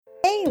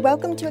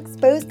welcome to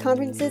Exposed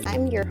Conferences.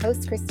 I'm your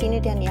host,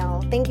 Christina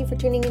Danielle. Thank you for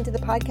tuning into the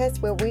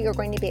podcast where we are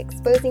going to be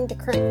exposing the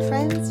current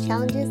trends,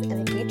 challenges,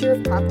 and the future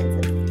of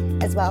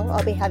conferences. As well,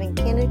 I'll be having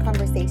candid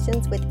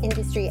conversations with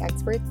industry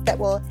experts that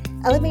will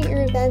elevate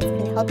your events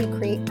and help you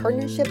create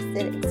partnerships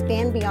that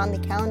expand beyond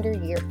the calendar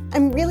year.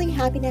 I'm really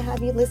happy to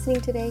have you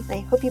listening today, and I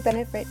hope you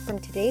benefit from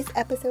today's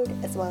episode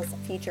as well as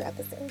future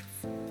episodes.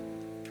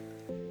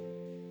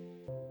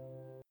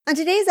 On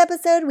today's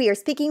episode, we are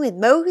speaking with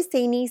Mo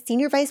Husseini,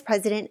 Senior Vice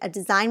President of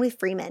Design with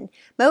Freeman.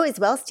 Mo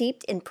is well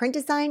steeped in print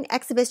design,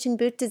 exhibition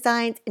booth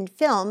designs, and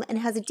film, and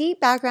has a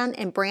deep background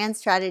in brand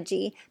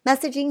strategy,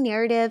 messaging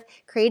narrative,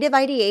 creative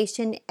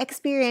ideation,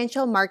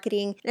 experiential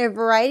marketing, and a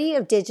variety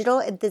of digital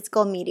and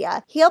physical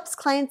media. He helps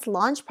clients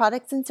launch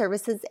products and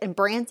services and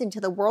brands into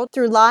the world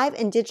through live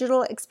and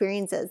digital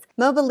experiences.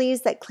 Mo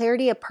believes that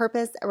clarity of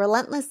purpose, a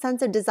relentless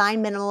sense of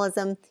design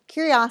minimalism,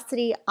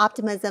 curiosity,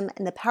 optimism,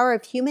 and the power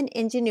of human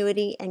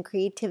ingenuity and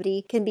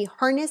creativity can be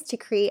harnessed to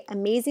create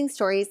amazing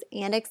stories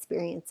and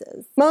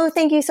experiences. Mo,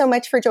 thank you so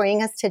much for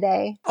joining us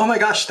today. Oh my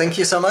gosh, thank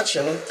you so much.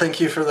 And thank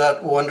you for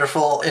that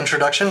wonderful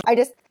introduction. I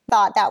just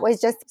thought that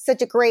was just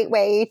such a great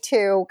way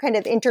to kind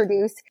of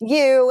introduce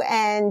you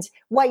and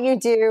what you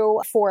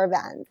do for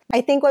events.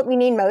 I think what we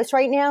need most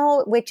right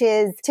now, which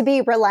is to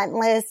be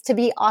relentless, to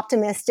be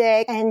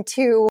optimistic, and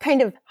to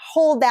kind of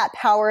hold that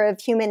power of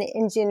human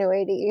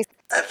ingenuity.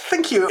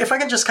 Thank you. If I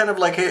can just kind of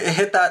like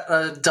hit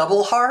that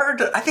double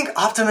hard, I think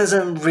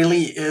optimism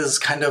really is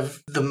kind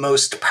of the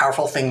most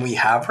powerful thing we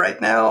have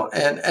right now.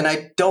 And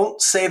I don't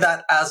say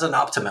that as an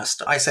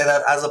optimist. I say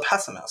that as a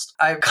pessimist.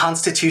 I'm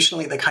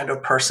constitutionally the kind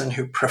of person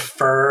who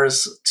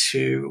prefers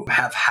to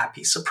have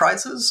happy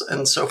surprises.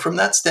 And so from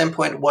that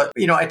standpoint,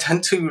 I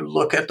tend to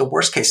look at the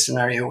worst case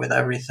scenario with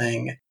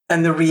everything.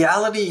 And the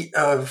reality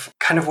of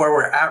kind of where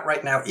we're at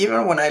right now,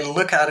 even when I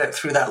look at it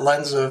through that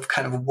lens of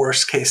kind of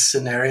worst case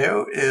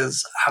scenario,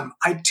 is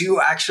I do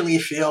actually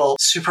feel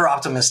super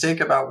optimistic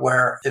about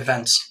where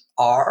events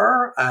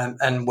are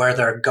and where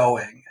they're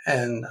going.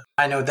 And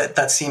I know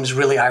that seems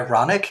really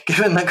ironic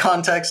given the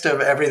context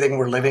of everything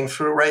we're living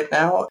through right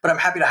now, but I'm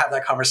happy to have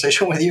that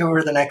conversation with you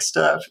over the next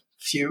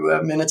few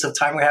minutes of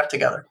time we have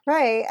together.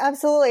 Right,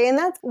 absolutely. And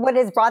that's what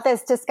has brought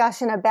this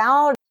discussion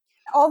about.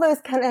 All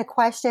those kind of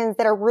questions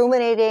that are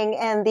ruminating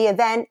in the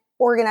event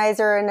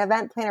organizer and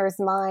event planner's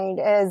mind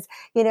is,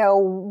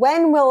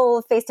 when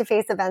will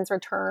face-to-face events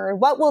return?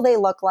 What will they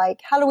look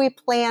like? How do we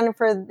plan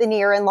for the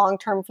near and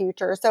long-term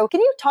future? So can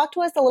you talk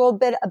to us a little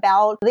bit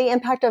about the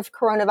impact of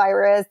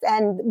coronavirus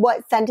and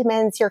what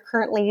sentiments you're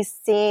currently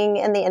seeing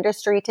in the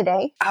industry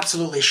today?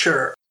 Absolutely,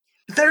 sure.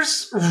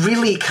 There's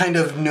really kind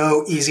of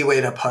no easy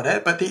way to put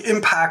it, but the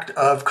impact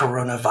of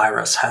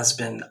coronavirus has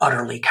been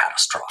utterly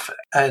catastrophic.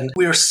 And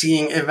we're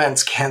seeing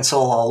events cancel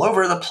all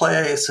over the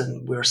place,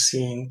 and we're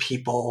seeing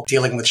people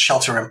dealing with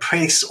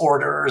shelter-in-place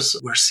orders.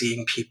 We're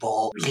seeing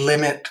people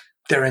limit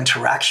their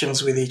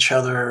interactions with each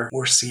other.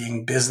 We're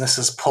seeing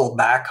businesses pull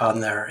back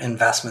on their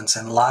investments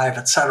in live,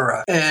 et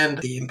cetera. And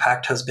the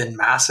impact has been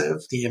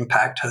massive. The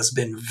impact has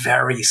been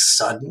very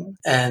sudden.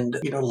 And,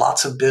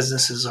 lots of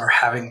businesses are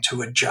having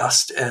to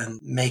adjust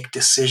and make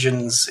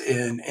decisions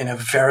in a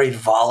very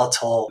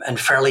volatile and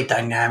fairly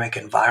dynamic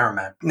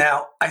environment.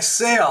 Now, I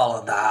say all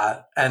of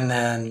that and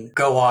then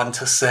go on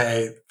to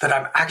say that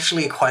I'm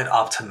actually quite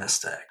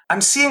optimistic.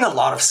 I'm seeing a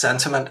lot of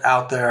sentiment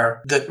out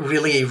there that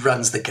really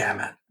runs the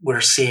gamut.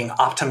 We're seeing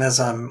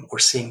optimism, we're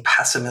seeing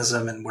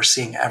pessimism, and we're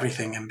seeing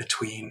everything in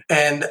between.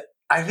 And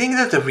I think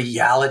that the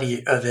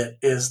reality of it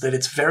is that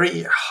it's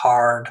very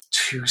hard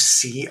to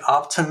see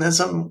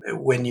optimism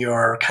when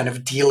you're kind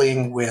of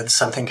dealing with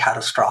something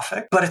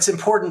catastrophic. But it's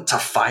important to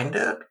find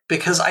it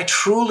because I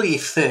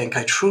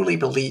truly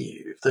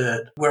believe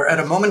that we're at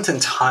a moment in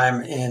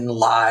time in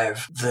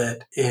live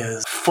that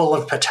is full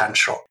of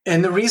potential.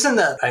 And the reason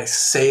that I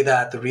say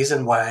that, the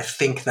reason why I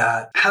think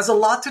that has a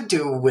lot to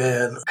do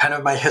with kind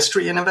of my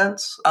history in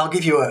events. I'll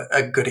give you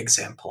a good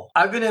example.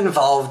 I've been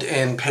involved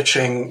in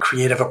pitching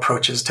creative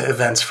approaches to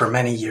events for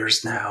many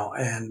years now.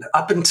 And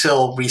up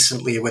until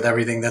recently, with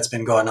everything that's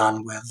been going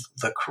on with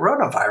the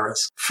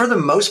coronavirus, for the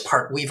most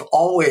part, we've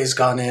always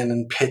gone in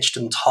and pitched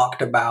and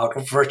talked about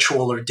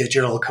virtual or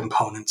digital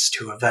components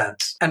to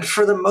events. And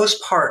for the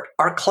most part,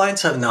 our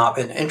clients have not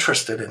been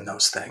interested in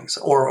those things.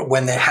 Or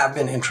when they have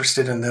been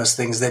interested in those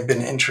things, they've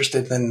been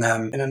interested in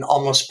them in an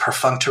almost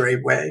perfunctory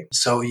way.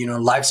 So,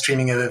 live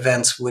streaming of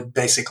events would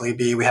basically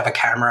be, we have a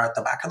camera at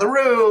the back of the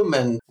room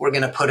and we're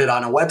going to put it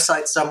on a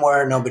website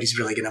somewhere. Nobody's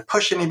really going to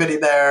push anybody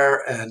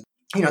there. And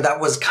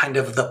that was kind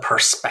of the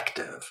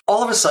perspective.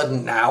 All of a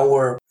sudden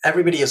now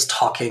everybody is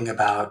talking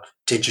about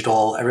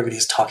digital,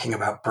 everybody's talking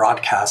about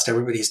broadcast,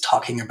 everybody's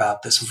talking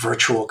about this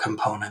virtual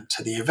component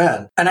to the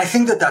event. And I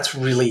think that that's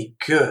really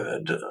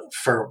good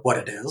for what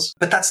it is,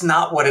 but that's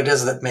not what it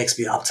is that makes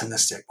me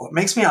optimistic. What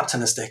makes me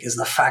optimistic is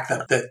the fact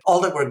that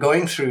all that we're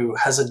going through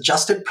has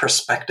adjusted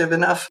perspective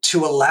enough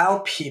to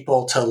allow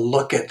people to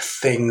look at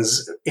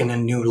things in a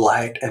new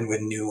light and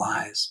with new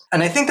eyes.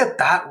 And I think that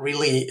that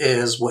really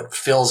is what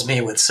fills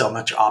me with so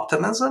much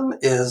optimism,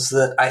 is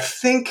that I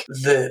think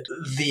that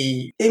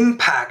the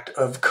impact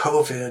of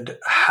COVID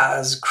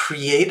has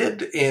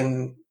created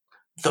in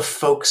the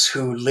folks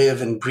who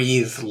live and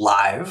breathe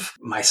live,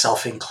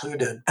 myself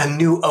included, a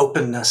new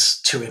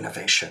openness to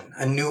innovation,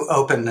 a new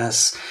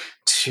openness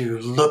to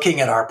looking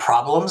at our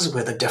problems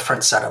with a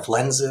different set of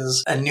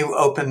lenses, a new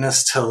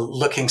openness to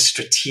looking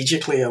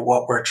strategically at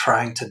what we're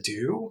trying to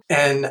do.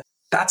 And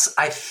that's,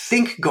 I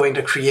think, going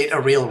to create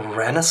a real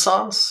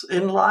renaissance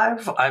in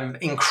live. I'm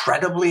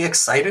incredibly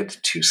excited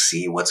to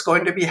see what's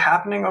going to be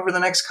happening over the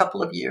next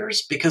couple of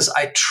years, because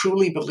I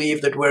truly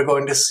believe that we're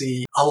going to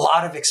see a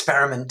lot of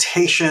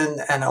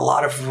experimentation and a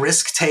lot of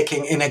risk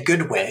taking in a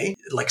good way,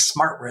 like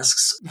smart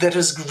risks, that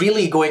is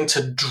really going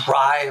to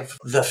drive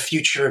the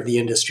future of the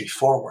industry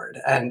forward.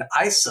 And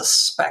I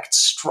suspect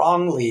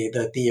strongly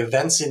that the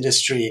events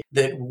industry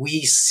that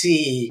we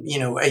see,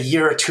 a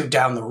year or two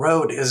down the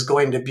road is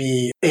going to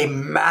be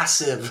a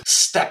massive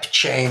step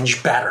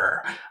change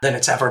better than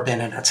it's ever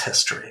been in its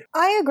history.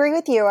 I agree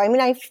with you. I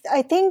mean,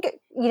 I think,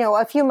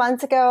 a few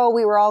months ago,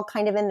 we were all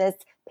kind of in this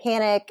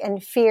panic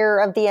and fear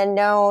of the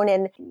unknown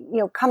and,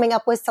 coming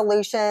up with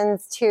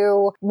solutions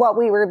to what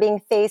we were being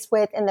faced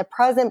with in the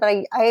present.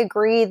 But I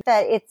agree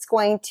that it's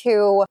going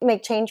to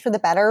make change for the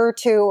better,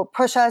 to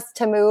push us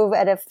to move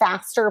at a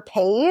faster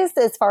pace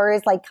as far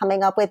as like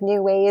coming up with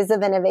new ways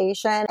of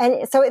innovation.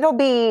 And so it'll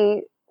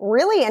be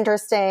really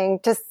interesting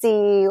to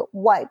see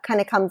what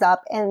kind of comes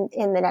up in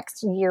the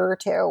next year or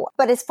two.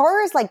 But as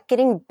far as like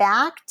getting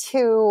back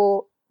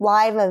to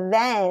live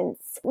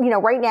events,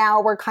 right now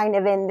we're kind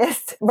of in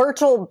this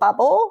virtual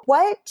bubble.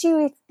 What do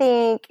you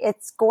think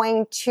it's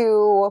going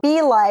to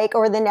be like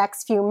over the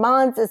next few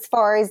months as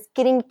far as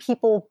getting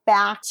people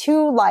back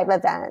to live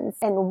events,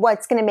 and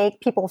what's going to make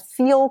people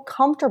feel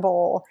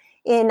comfortable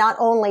in not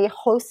only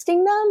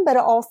hosting them, but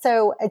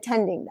also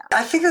attending them?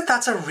 I think that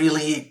that's a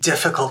really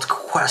difficult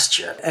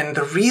question. And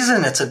the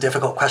reason it's a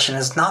difficult question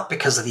is not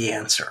because of the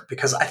answer,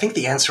 because I think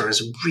the answer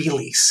is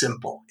really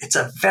simple. It's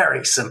a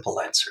very simple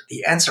answer.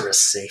 The answer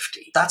is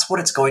safety. That's what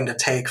it's going to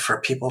take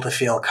for people to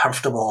feel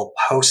comfortable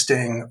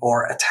hosting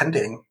or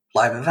attending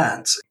live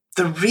events.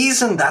 The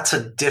reason that's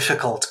a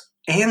difficult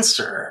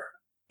answer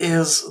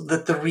is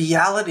that the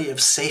reality of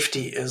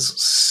safety is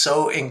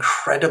so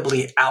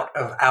incredibly out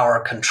of our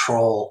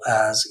control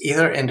as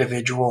either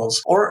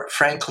individuals or,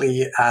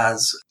 frankly,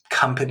 as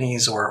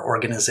companies or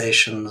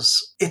organizations.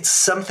 It's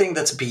something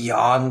that's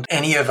beyond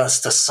any of us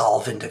to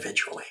solve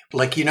individually.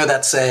 Like,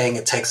 that saying,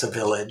 it takes a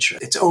village.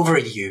 It's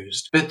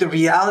overused. But the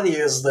reality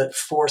is that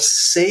for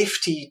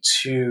safety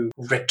to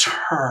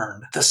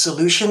return, the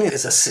solution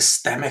is a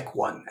systemic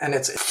one. And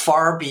it's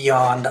far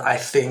beyond, I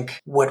think,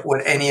 what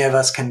any of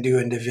us can do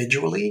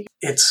individually.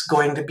 It's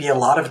going to be a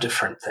lot of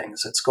different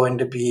things. It's going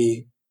to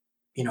be,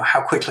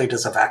 how quickly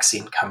does a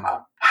vaccine come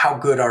out? How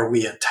good are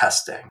we at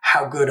testing?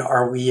 How good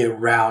are we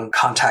around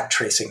contact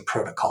tracing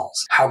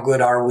protocols? How good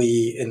are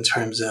we in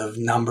terms of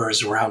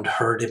numbers around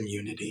herd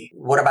immunity?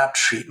 What about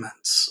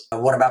treatments?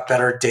 What about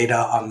better data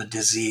on the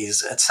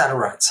disease, et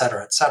cetera, et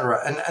cetera, et cetera?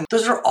 And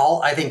those are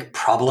all, I think,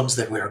 problems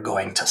that we're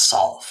going to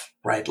solve.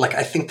 Right? Like,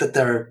 I think that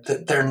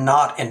they're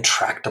not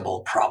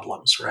intractable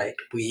problems, right?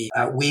 We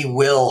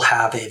will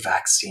have a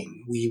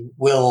vaccine. We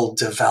will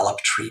develop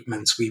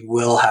treatments. We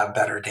will have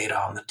better data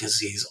on the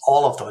disease,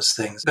 all of those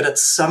things. But at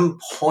some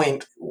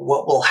point,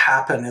 what will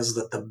happen is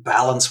that the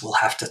balance will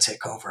have to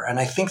take over. And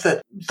I think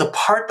that the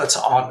part that's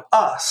on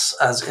us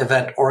as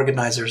event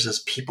organizers,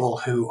 as people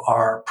who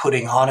are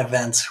putting on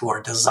events, who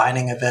are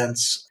designing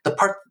events, the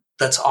part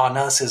that's on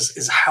us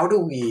is how do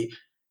we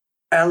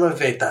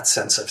elevate that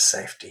sense of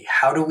safety?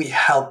 How do we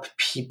help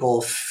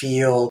people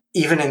feel,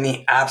 even in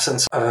the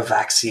absence of a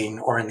vaccine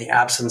or in the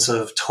absence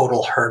of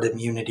total herd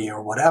immunity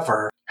or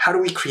whatever, how do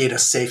we create a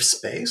safe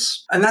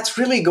space? And that's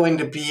really going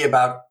to be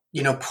about,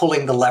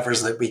 pulling the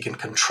levers that we can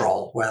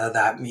control, whether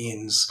that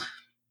means,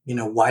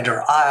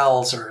 wider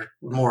aisles or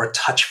more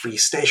touch-free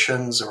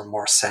stations or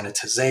more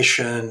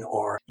sanitization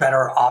or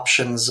better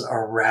options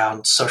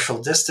around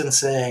social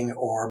distancing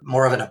or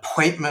more of an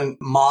appointment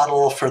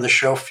model for the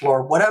show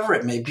floor, whatever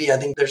it may be. I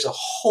think there's a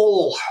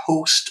whole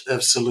host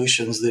of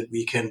solutions that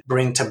we can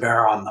bring to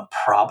bear on the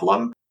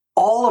problem,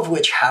 all of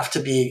which have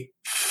to be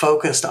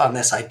focused on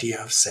this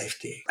idea of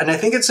safety. And I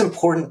think it's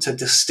important to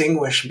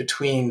distinguish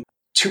between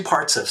two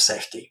parts of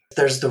safety.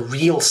 There's the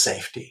real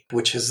safety,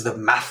 which is the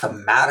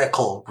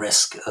mathematical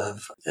risk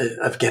of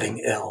getting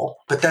ill.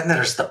 But then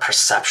there's the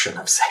perception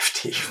of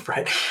safety,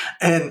 right?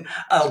 And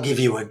I'll give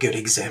you a good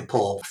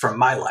example from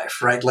my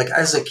life, right? Like,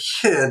 as a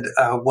kid,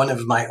 one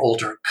of my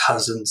older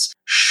cousins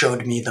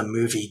showed me the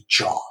movie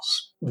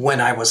Jaws. when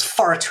I was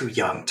far too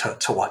young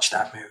to watch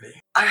that movie.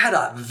 I had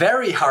a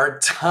very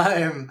hard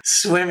time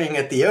swimming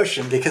at the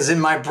ocean because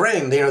in my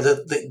brain,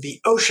 the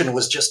ocean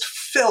was just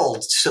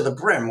filled to the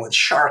brim with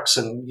sharks,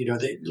 and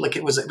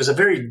it was a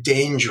very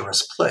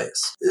dangerous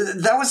place.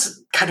 That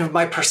was kind of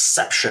my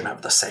perception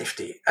of the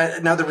safety.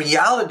 Now the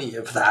reality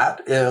of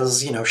that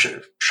is,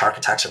 shark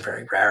attacks are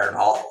very rare and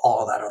all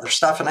of that other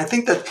stuff. And I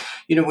think that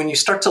when you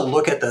start to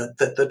look at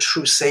the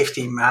true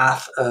safety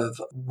math of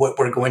what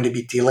we're going to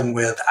be dealing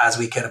with as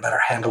we get a better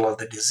handle of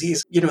the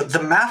disease,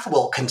 the math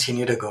will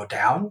continue to go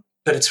down.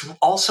 But it's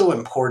also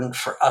important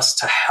for us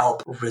to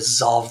help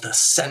resolve the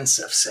sense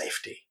of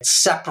safety,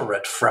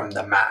 separate from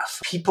the math.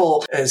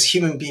 People as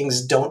human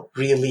beings don't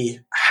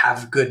really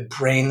have good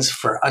brains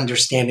for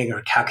understanding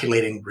or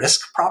calculating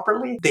risk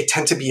properly. They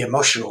tend to be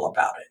emotional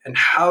about it. And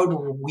how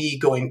are we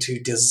going to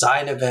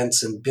design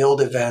events and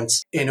build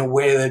events in a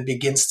way that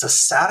begins to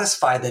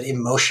satisfy that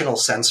emotional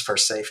sense for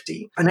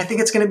safety? And I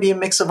think it's going to be a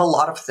mix of a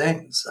lot of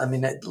things. I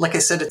mean, like I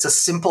said, it's a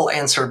simple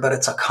answer, but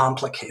it's a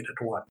complicated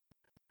one.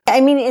 I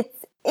mean, it's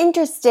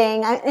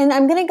interesting. And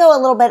I'm going to go a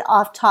little bit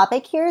off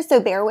topic here, so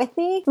bear with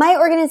me. My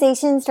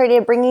organization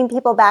started bringing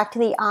people back to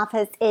the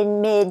office in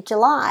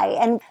mid-July,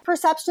 and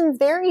perceptions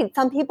varied.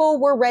 Some people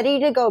were ready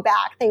to go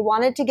back. They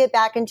wanted to get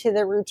back into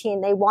the routine.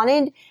 They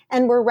wanted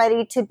and were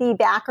ready to be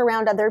back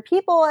around other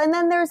people. And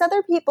then there's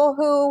other people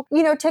who,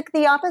 took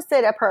the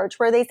opposite approach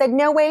where they said,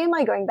 no way am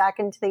I going back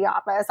into the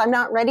office. I'm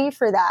not ready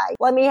for that.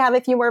 Let me have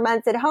a few more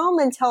months at home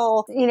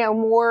until,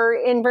 more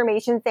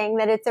information saying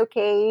that it's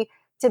okay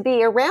to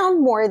be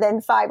around more than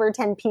 5 or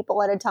 10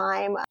 people at a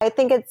time. I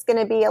think it's going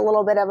to be a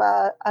little bit of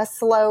a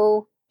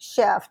slow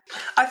shift.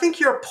 I think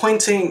you're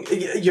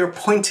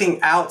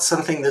pointing out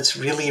something that's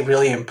really,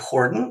 really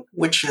important,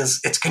 which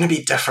is it's going to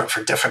be different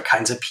for different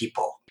kinds of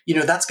people.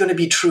 That's going to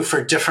be true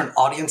for different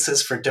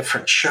audiences, for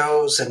different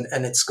shows,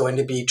 and it's going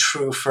to be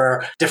true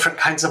for different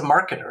kinds of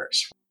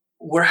marketers.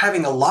 We're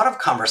having a lot of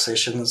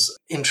conversations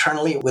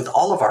internally with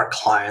all of our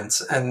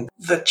clients, and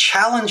the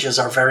challenges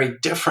are very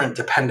different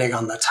depending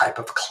on the type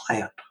of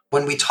client.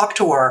 When we talk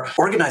to our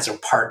organizer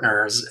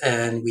partners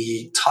and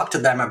we talk to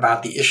them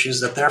about the issues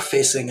that they're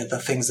facing and the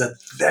things that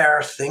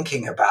they're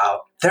thinking about,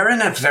 they're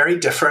in a very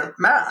different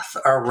math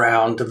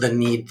around the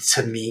need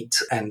to meet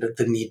and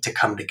the need to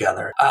come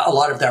together. A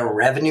lot of their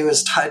revenue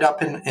is tied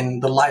up in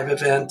the live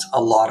event.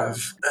 A lot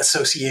of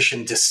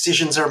association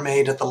decisions are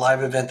made at the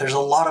live event. There's a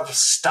lot of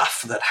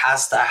stuff that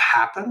has to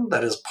happen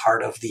that is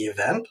part of the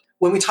event.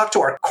 When we talk to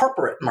our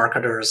corporate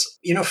marketers,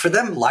 for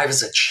them, live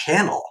is a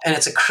channel, and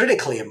it's a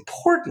critically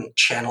important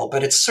channel,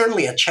 but it's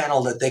certainly a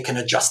channel that they can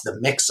adjust the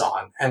mix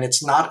on. And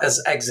it's not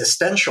as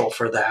existential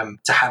for them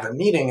to have a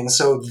meeting. And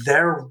so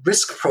their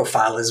risk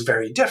profile is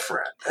very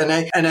different. And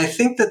I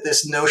think that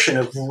this notion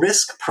of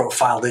risk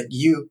profile that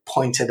you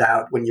pointed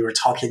out when you were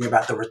talking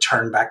about the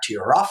return back to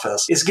your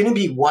office is going to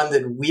be one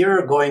that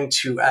we're going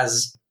to,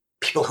 as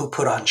people who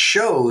put on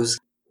shows,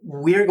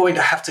 we're going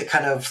to have to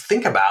kind of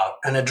think about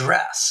and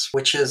address,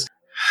 which is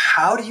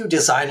how do you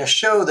design a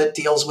show that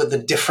deals with the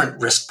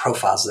different risk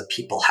profiles that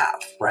people have,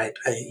 right?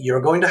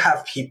 You're going to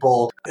have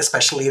people,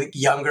 especially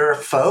younger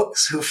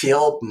folks, who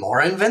feel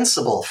more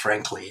invincible,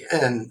 frankly,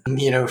 and,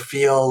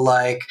 feel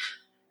like,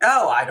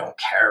 oh, I don't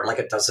care. Like,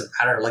 it doesn't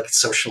matter. Like,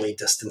 socially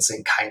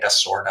distancing, kind of,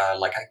 sort of,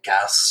 like, I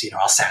guess,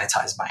 I'll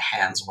sanitize my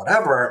hands,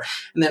 whatever.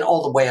 And then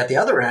all the way at the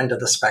other end of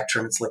the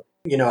spectrum, it's like,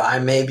 I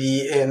may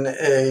be in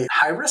a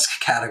high risk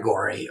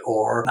category,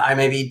 or I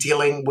may be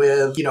dealing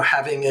with,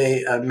 having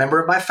a member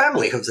of my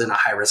family who's in a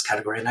high risk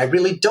category, and I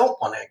really don't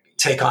want to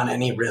take on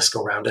any risk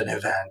around an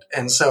event.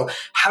 And so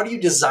how do you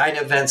design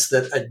events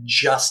that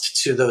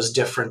adjust to those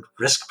different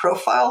risk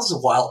profiles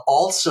while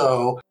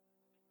also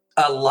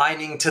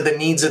aligning to the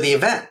needs of the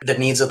event, the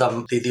needs of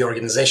the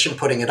organization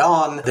putting it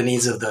on, the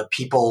needs of the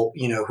people,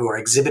 who are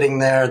exhibiting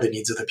there, the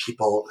needs of the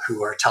people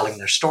who are telling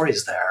their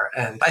stories there.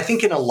 And I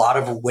think in a lot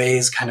of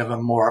ways, kind of a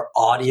more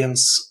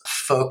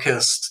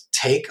audience-focused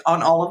take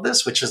on all of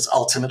this, which is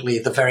ultimately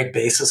the very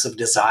basis of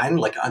design,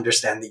 like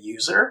understand the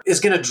user,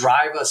 is going to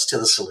drive us to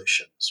the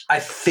solutions. I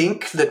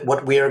think that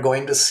what we are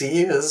going to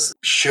see is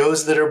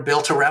shows that are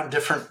built around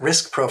different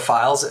risk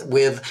profiles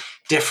with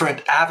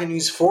different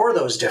avenues for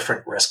those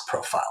different risk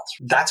profiles.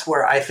 That's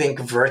where I think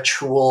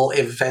virtual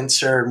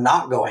events are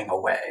not going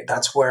away.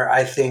 That's where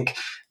I think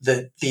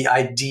that the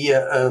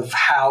idea of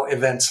how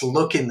events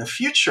look in the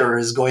future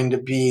is going to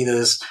be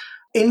this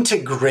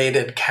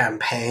integrated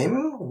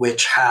campaign,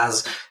 which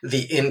has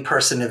the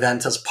in-person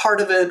event as part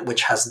of it,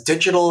 which has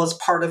digital as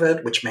part of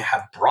it, which may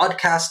have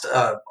broadcast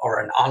or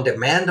an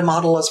on-demand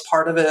model as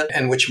part of it,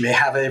 and which may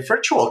have a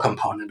virtual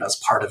component as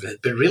part of it.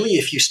 But really,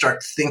 if you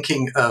start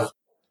thinking of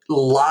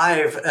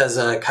live as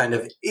a kind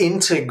of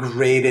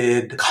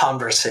integrated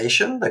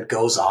conversation that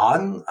goes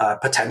on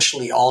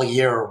potentially all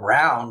year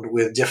round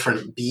with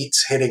different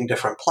beats hitting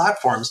different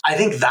platforms, I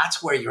think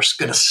that's where you're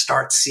going to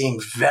start seeing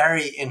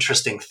very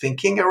interesting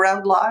thinking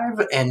around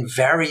live and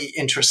very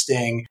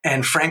interesting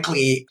and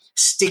frankly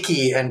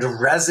sticky and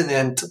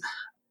resonant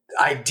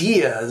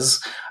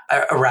ideas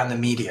around the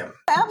medium.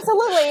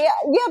 Absolutely.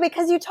 Yeah,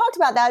 because you talked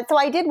about that. So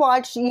I did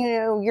watch,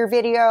 your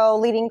video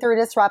Leading Through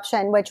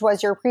Disruption, which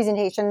was your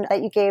presentation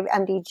that you gave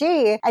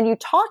MDG. And you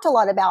talked a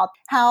lot about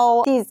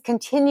how these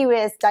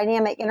continuous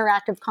dynamic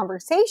interactive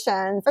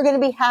conversations are going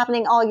to be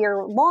happening all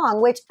year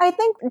long, which I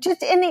think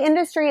just in the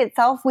industry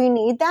itself, we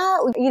need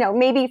that.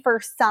 Maybe for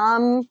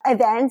some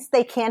events,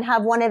 they can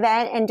have one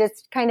event and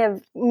just kind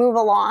of move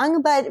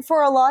along. But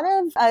for a lot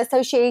of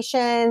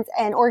associations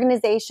and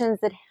organizations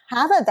that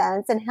have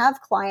events and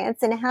have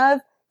clients and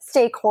have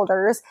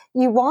stakeholders,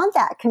 you want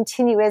that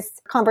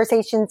continuous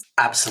conversations.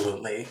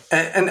 Absolutely.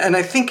 And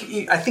I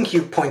think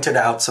you pointed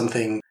out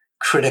something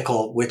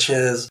critical, which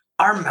is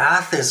our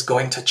math is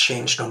going to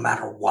change no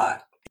matter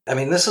what. I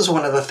mean, this is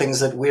one of the things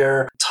that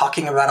we're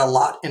talking about a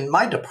lot in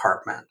my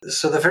department.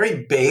 So the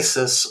very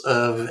basis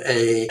of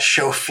a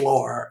show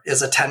floor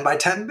is a 10 by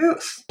 10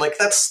 booth. Like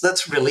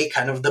that's really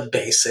kind of the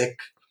basic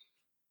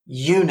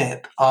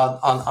unit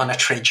on a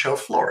trade show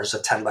floor is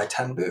a 10 by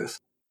 10 booth.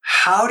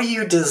 How do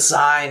you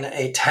design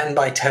a 10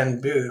 by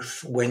 10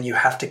 booth when you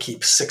have to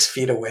keep 6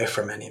 feet away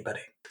from anybody?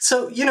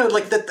 So,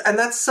 like that, and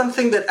that's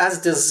something that as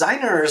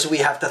designers we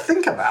have to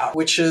think about,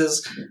 which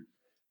is,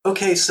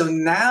 okay, so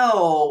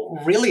now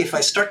really if I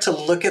start to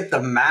look at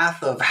the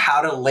math of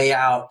how to lay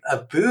out a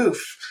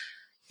booth,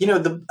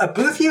 a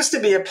booth used to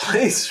be a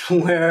place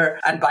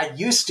where, and by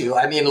used to,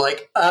 I mean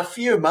like a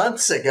few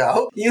months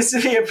ago, used to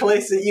be a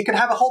place that you could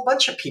have a whole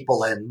bunch of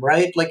people in,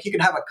 right? Like you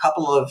could have a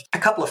couple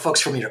of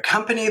folks from your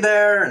company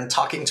there and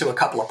talking to a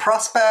couple of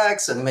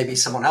prospects and maybe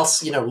someone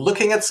else,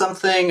 looking at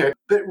something.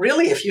 But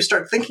really, if you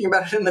start thinking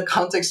about it in the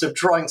context of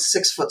drawing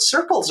 6-foot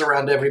circles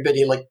around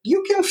everybody, like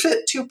you can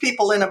fit 2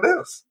 people in a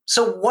booth.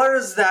 So what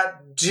does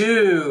that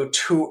do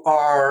to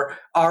our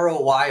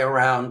ROI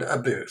around a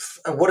booth?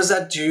 What does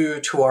that do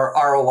to our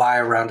ROI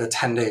around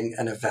attending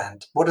an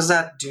event? What does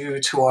that do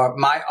to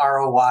my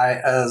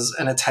ROI as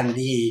an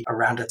attendee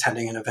around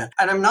attending an event?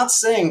 And I'm not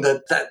saying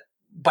that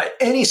by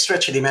any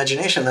stretch of the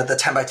imagination that the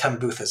 10 by 10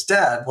 booth is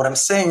dead. What I'm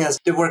saying is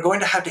that we're going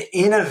to have to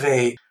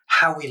innovate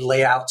how we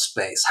lay out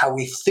space, how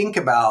we think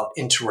about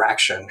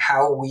interaction,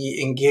 how we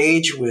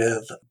engage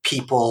with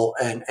people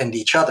and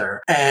each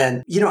other.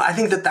 And, I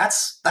think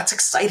that's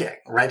exciting,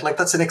 right? Like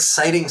that's an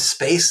exciting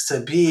space to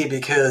be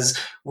because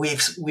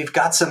we've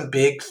got some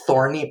big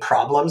thorny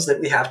problems that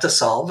we have to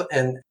solve.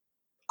 And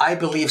I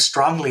believe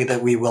strongly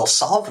that we will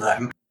solve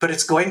them, but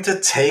it's going to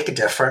take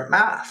different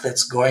math.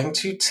 It's going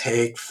to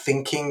take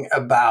thinking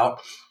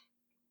about,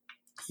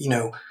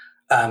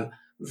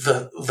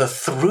 the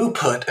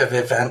throughput of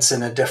events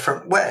in a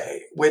different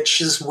way, which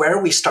is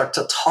where we start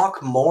to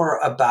talk more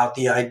about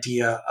the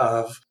idea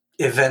of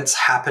events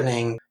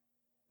happening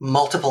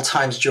multiple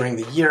times during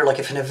the year. Like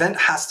if an event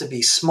has to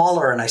be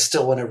smaller and I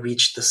still want to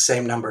reach the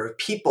same number of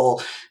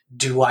people,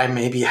 do I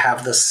maybe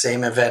have the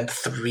same event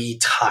 3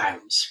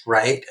 times,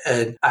 right?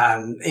 And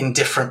in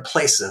different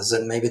places,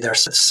 and maybe they're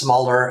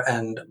smaller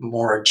and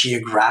more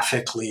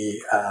geographically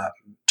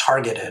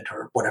targeted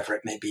or whatever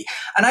it may be.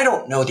 And I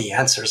don't know the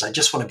answers. I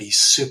just want to be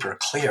super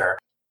clear.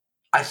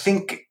 I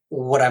think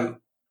what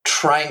I'm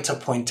trying to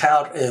point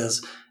out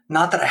is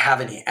not that I have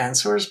any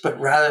answers, but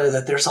rather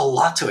that there's a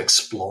lot to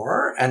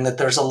explore and that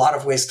there's a lot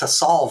of ways to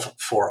solve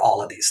for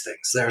all of these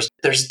things.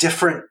 There's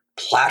different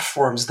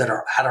platforms that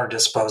are at our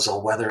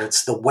disposal, whether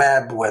it's the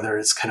web, whether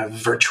it's kind of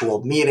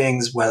virtual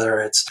meetings,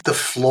 whether it's the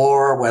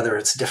floor, whether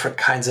it's different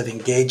kinds of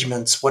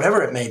engagements,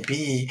 whatever it may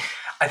be.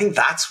 I think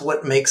that's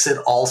what makes it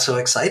all so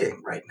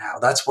exciting right now.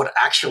 That's what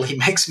actually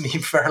makes me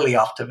fairly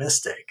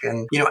optimistic.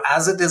 And,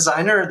 as a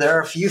designer, there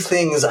are a few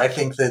things I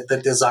think that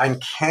the design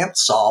can't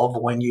solve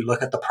when you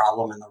look at the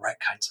problem in the right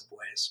kinds of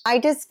ways. I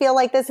just feel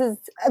like this is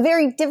a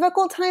very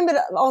difficult time, but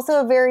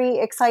also a very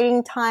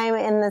exciting time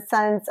in the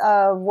sense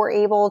of we're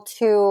able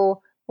to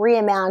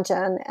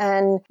reimagine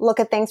and look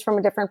at things from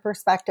a different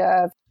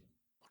perspective.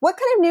 What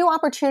kind of new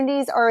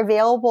opportunities are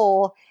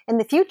available in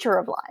the future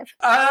of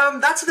live?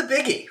 That's the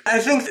biggie. I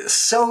think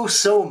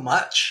so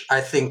much,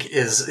 I think,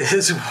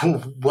 is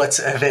what's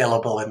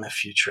available in the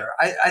future.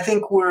 I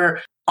think we're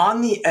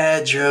on the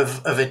edge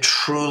of a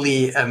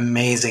truly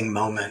amazing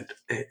moment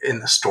in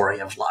the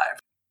story of live.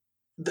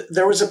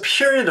 There was a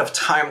period of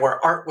time where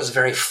art was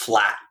very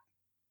flat,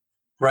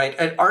 right?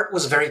 And art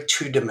was very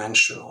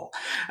two-dimensional.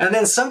 And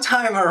then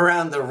sometime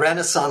around the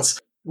Renaissance,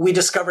 we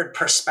discovered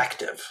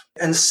perspective.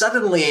 And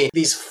suddenly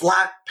these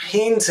flat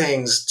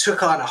paintings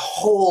took on a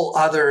whole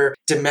other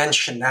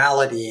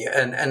dimensionality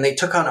and they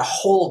took on a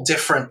whole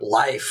different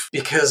life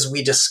because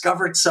we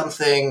discovered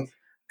something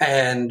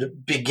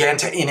and began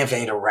to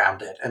innovate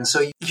around it. And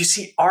so you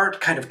see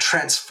art kind of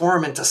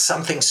transform into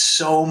something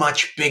so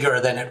much bigger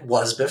than it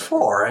was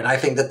before. And I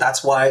think that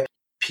that's why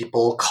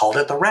people called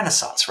it the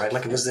Renaissance, right?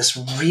 Like it was this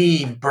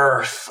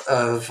rebirth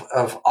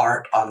of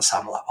art on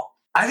some level.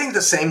 I think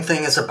the same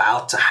thing is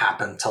about to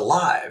happen to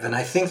live. And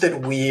I think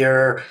that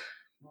we're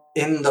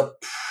in the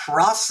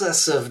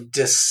process of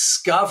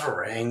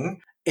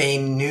discovering a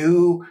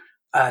new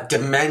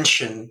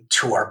dimension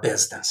to our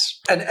business.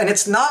 And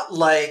it's not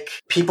like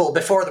people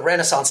before the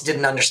Renaissance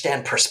didn't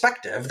understand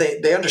perspective.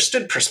 They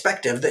understood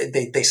perspective.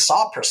 They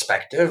saw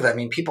perspective. I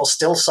mean, people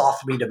still saw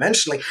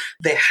three-dimensionally.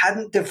 They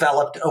hadn't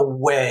developed a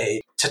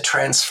way to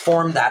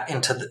transform that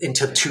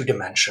into two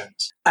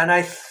dimensions. And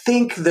I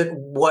think that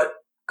what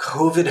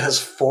COVID has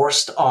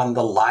forced on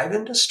the live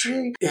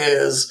industry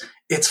is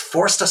it's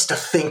forced us to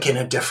think in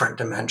a different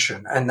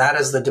dimension. And that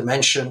is the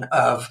dimension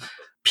of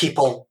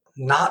people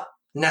not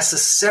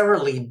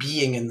necessarily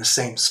being in the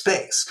same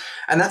space.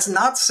 And that's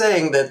not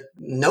saying that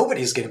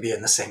nobody's going to be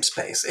in the same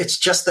space. It's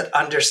just that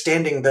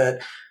understanding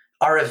that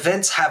our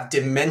events have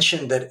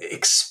dimension that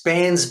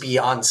expands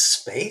beyond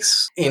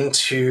space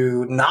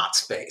into not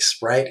space,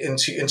 right?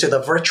 Into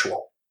the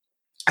virtual.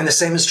 And the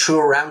same is true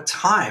around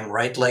time,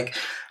 right? Like,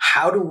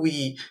 how do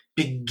we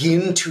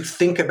begin to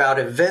think about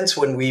events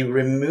when we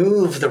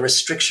remove the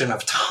restriction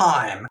of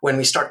time, when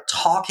we start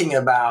talking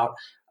about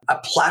a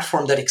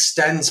platform that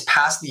extends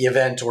past the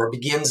event or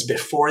begins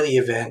before the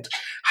event?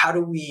 How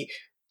do we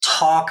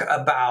talk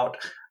about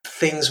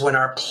things when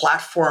our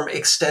platform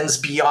extends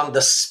beyond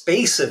the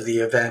space of the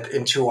event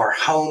into our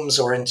homes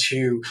or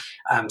into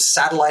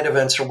satellite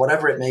events or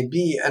whatever it may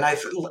be? And I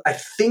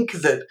think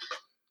that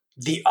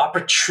the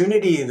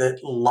opportunity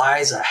that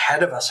lies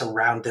ahead of us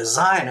around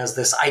design is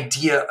this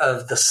idea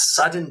of the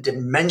sudden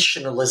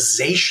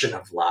dimensionalization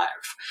of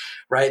live,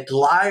 right?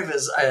 Live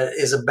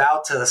is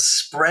about to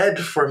spread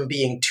from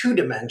being two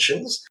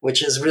dimensions,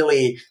 which is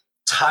really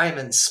time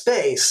and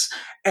space,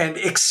 and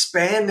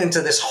expand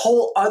into this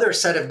whole other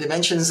set of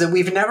dimensions that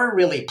we've never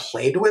really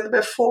played with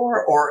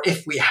before, or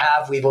if we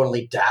have, we've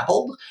only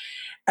dabbled.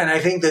 And I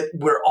think that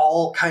we're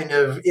all kind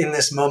of in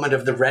this moment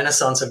of the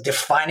renaissance of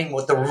defining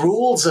what the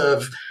rules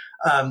of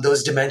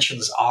those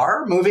dimensions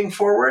are moving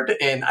forward.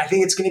 And I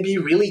think it's going to be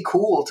really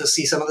cool to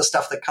see some of the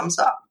stuff that comes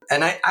up.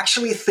 And I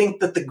actually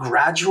think that the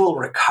gradual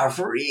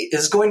recovery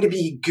is going to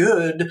be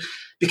good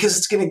because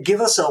it's going to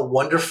give us a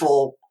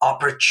wonderful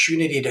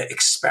opportunity to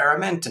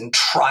experiment and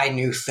try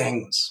new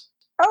things.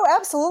 Oh,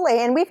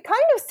 absolutely. And we've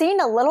kind of seen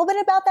a little bit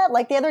about that.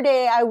 Like the other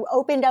day, I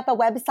opened up a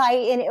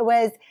website and it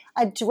was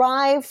a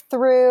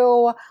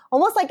drive-through,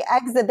 almost like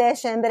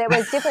exhibition, but it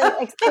was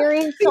different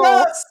experiential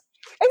moments.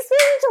 And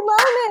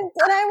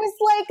I was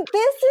like,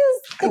 this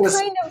is the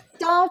kind of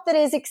stuff that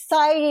is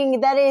exciting,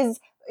 that is,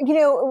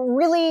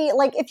 really,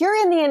 like, if you're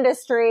in the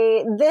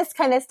industry, this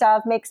kind of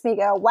stuff makes me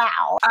go,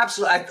 wow.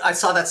 Absolutely. I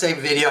saw that same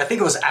video. I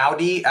think it was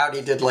Audi.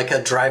 Audi did like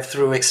a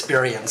drive-through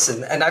experience.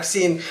 And I've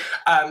seen,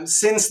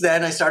 since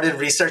then, I started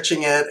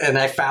researching it and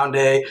I found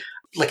a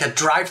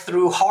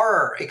drive-through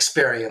horror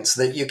experience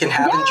that you can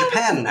have in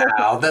Japan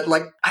now. That,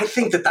 like, I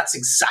think that that's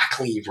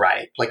exactly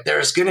right. Like,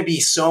 there's going to be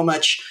so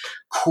much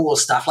cool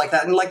stuff like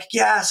that. And like,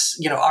 yes,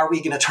 are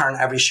we going to turn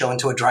every show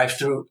into a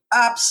drive-through?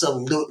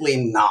 Absolutely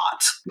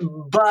not.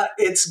 But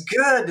it's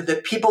good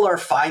that people are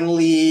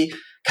finally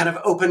kind of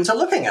open to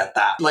looking at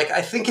that. Like,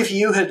 I think if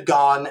you had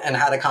gone and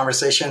had a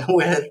conversation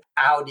with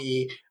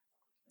Audi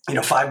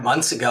 5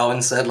 months ago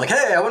and said like,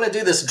 hey, I want to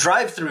do this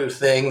drive-through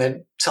thing,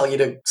 they'd tell you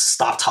to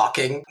stop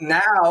talking.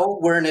 Now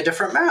we're in a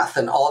different math.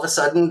 And all of a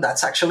sudden,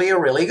 that's actually a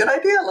really good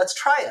idea. Let's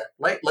try it.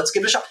 Right? Let's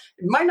give it a shot.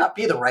 It might not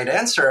be the right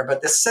answer,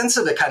 but the sense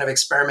of the kind of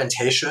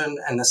experimentation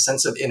and the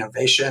sense of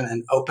innovation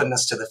and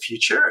openness to the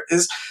future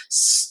is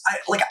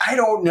I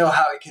don't know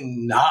how it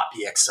can not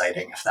be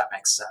exciting, if that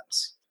makes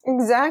sense.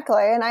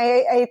 Exactly. And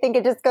I think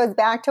it just goes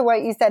back to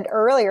what you said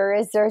earlier,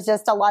 is there's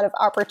just a lot of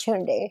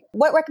opportunity.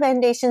 What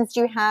recommendations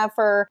do you have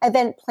for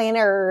event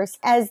planners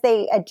as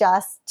they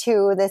adjust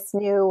to this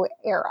new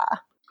era?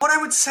 What I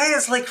would say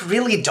is, like,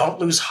 really don't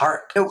lose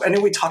heart. I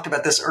know we talked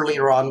about this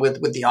earlier on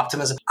with the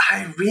optimism.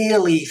 I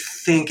really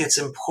think it's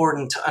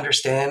important to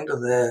understand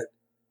that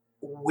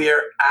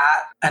we're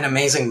at an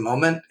amazing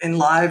moment in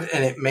live,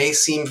 and it may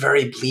seem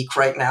very bleak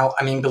right now.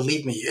 I mean,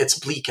 believe me, it's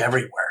bleak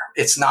everywhere.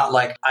 It's not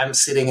like I'm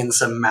sitting in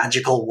some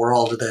magical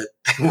world that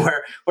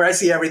where I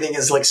see everything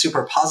is like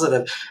super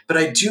positive. But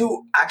I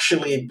do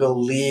actually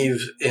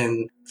believe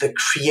in the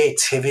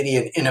creativity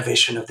and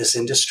innovation of this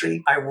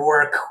industry. I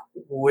work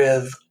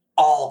with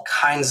all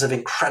kinds of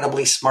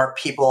incredibly smart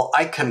people.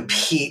 I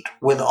compete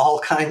with all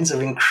kinds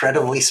of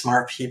incredibly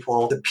smart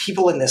people. The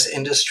people in this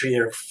industry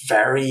are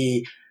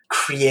very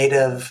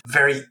creative,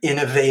 very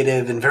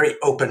innovative, and very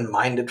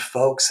open-minded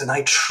folks. And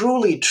I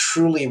truly,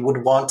 truly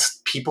would want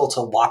people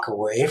to walk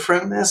away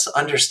from this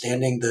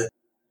understanding that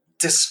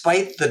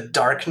despite the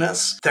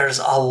darkness, there's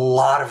a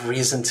lot of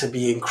reason to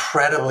be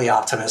incredibly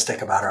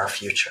optimistic about our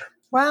future.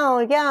 Wow.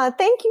 Yeah.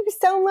 Thank you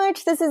so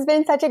much. This has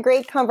been such a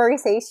great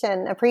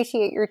conversation.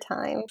 Appreciate your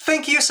time.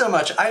 Thank you so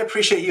much. I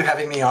appreciate you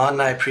having me on.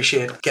 I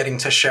appreciate getting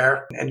to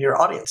share and your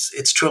audience.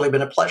 It's truly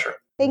been a pleasure.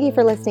 Thank you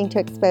for listening to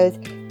Expose.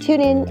 Tune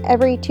in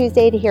every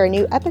Tuesday to hear a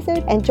new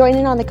episode and join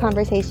in on the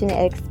conversation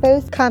at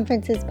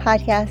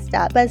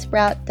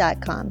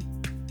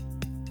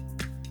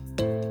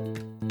exposeconferencespodcast.buzzsprout.com.